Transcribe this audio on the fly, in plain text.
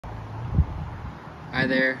Hi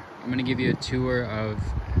there, I'm going to give you a tour of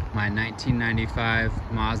my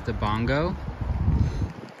 1995 Mazda Bongo.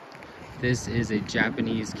 This is a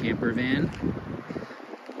Japanese camper van.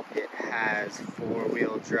 It has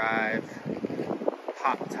four-wheel drive,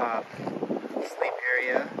 pop-top sleep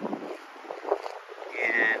area,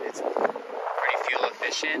 and it's pretty fuel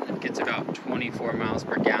efficient. It gets about 24 miles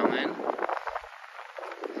per gallon.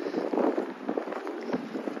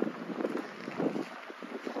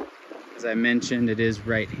 As I mentioned, it is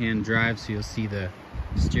right-hand drive, so you'll see the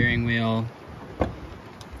steering wheel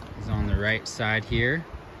is on the right side here.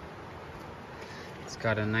 It's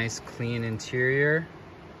got a nice clean interior.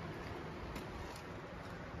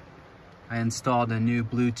 I installed a new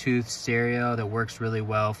Bluetooth stereo that works really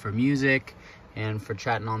well for music and for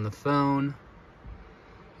chatting on the phone.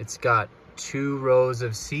 It's got 2 rows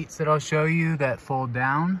of seats that I'll show you that fold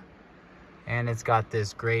down, and it's got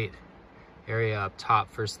this great area up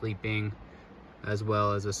top for sleeping, as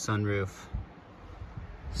well as a sunroof.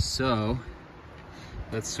 So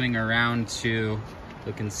let's swing around to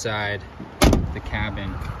look inside the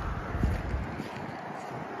cabin.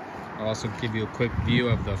 I'll also give you a quick view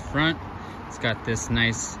of the front. It's got this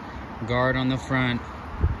nice guard on the front,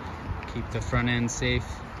 keep the front end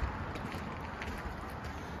safe.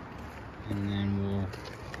 And then we'll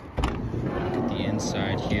look at the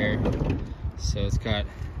inside here. So it's got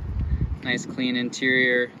nice clean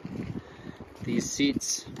interior. These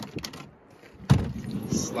seats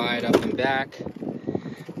slide up and back,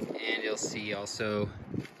 and you'll see also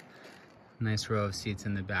a nice row of seats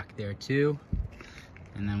in the back there too.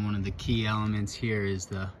 And then one of the key elements here is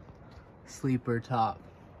the sleeper top.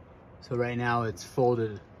 So right now it's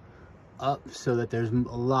folded up so that there's a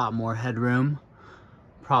lot more headroom,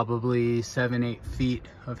 probably 7-8 feet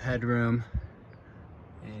of headroom.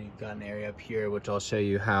 And you've got an area up here which I'll show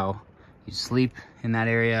you how you sleep in that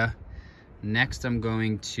area. Next, I'm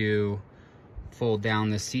going to fold down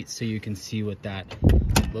the seats so you can see what that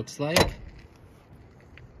looks like.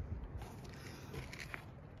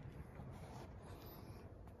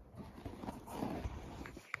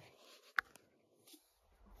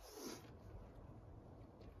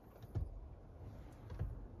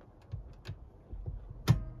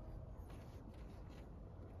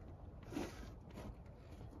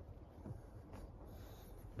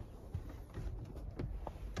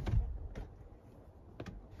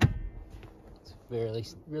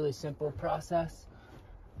 Really simple process.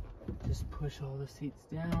 Just push all the seats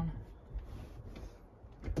down.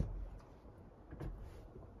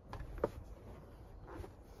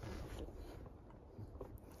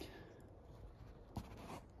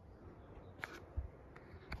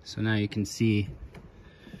 So now you can see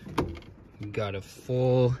we've got a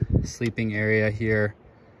full sleeping area here,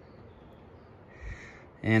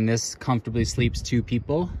 and this comfortably sleeps 2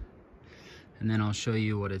 people. And then I'll show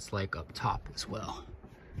you what it's like up top as well.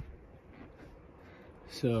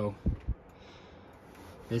 So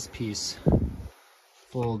this piece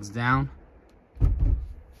folds down,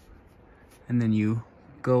 and then you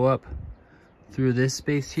go up through this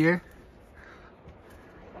space here,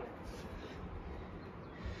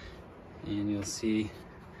 and you'll see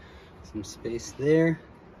some space there.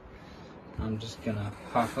 I'm just gonna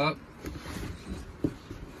hop up,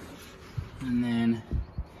 and then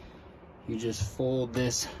you just fold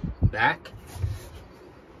this back,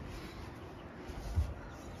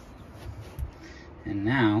 and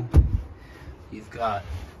now you've got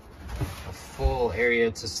a full area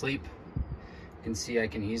to sleep. You can see I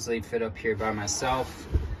can easily fit up here by myself,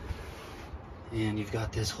 and you've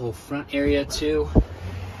got this whole front area too,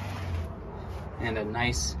 and a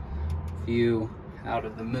nice view out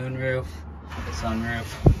of the moonroof, the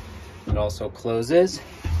sunroof. It also closes,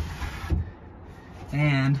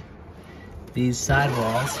 and these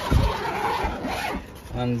sidewalls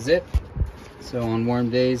unzip, so on warm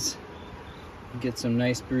days you get some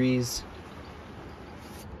nice breeze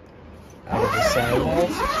out of the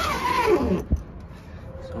sidewalls.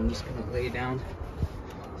 So I'm just gonna lay down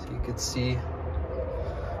so you can see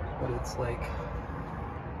what it's like.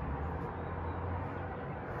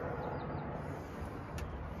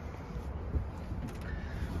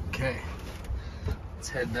 Okay, let's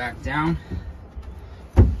head back down.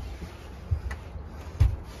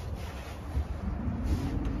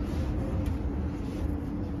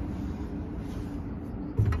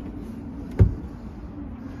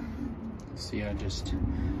 See, I just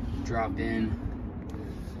drop in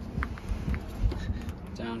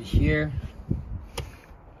down here,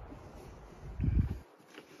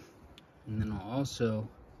 and then I'll also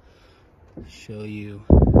show you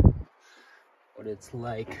what it's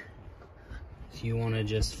like if you want to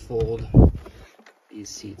just fold these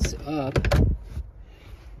seats up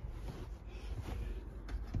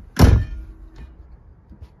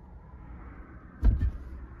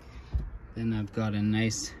Then I've got a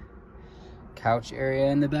nice couch area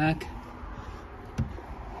in the back.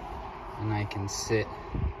 And I can sit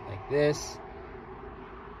like this.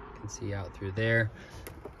 You can see out through there.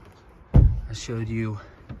 I showed you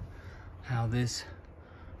how this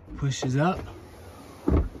pushes up.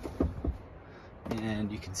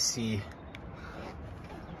 And you can see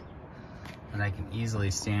that I can easily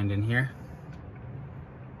stand in here.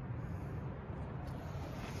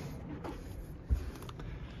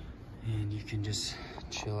 And you can just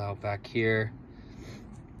chill out back here.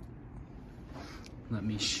 Let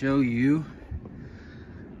me show you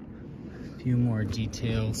a few more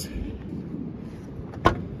details.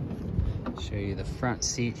 Show you the front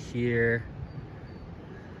seat here.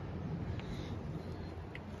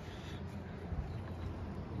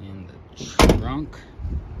 And the trunk.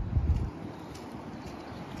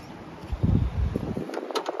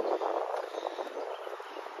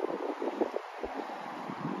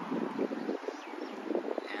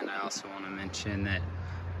 And I also want to mention that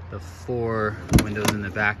the 4 windows in the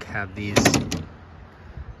back have these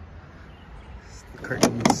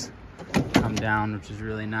curtains come down, which is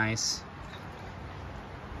really nice.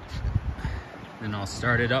 Then I'll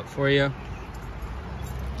start it up for you.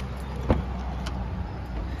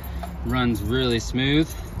 Runs really smooth.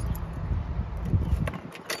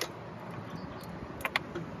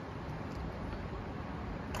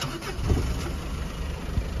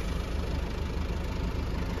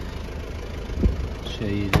 Show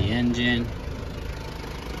you the engine.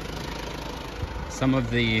 Some of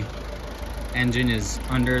the engine is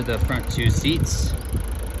under the front 2 seats.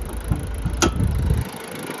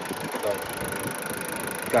 But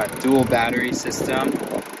got dual battery system.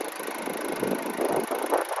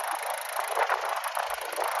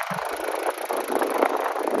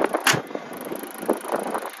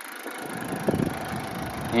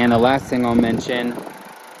 And the last thing I'll mention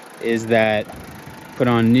is that put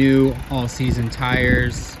on new all-season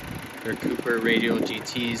tires. They're Cooper Radial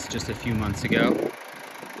GTs just a few months ago.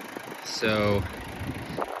 So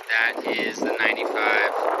that is the 95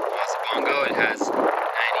 Mazda Bongo. It has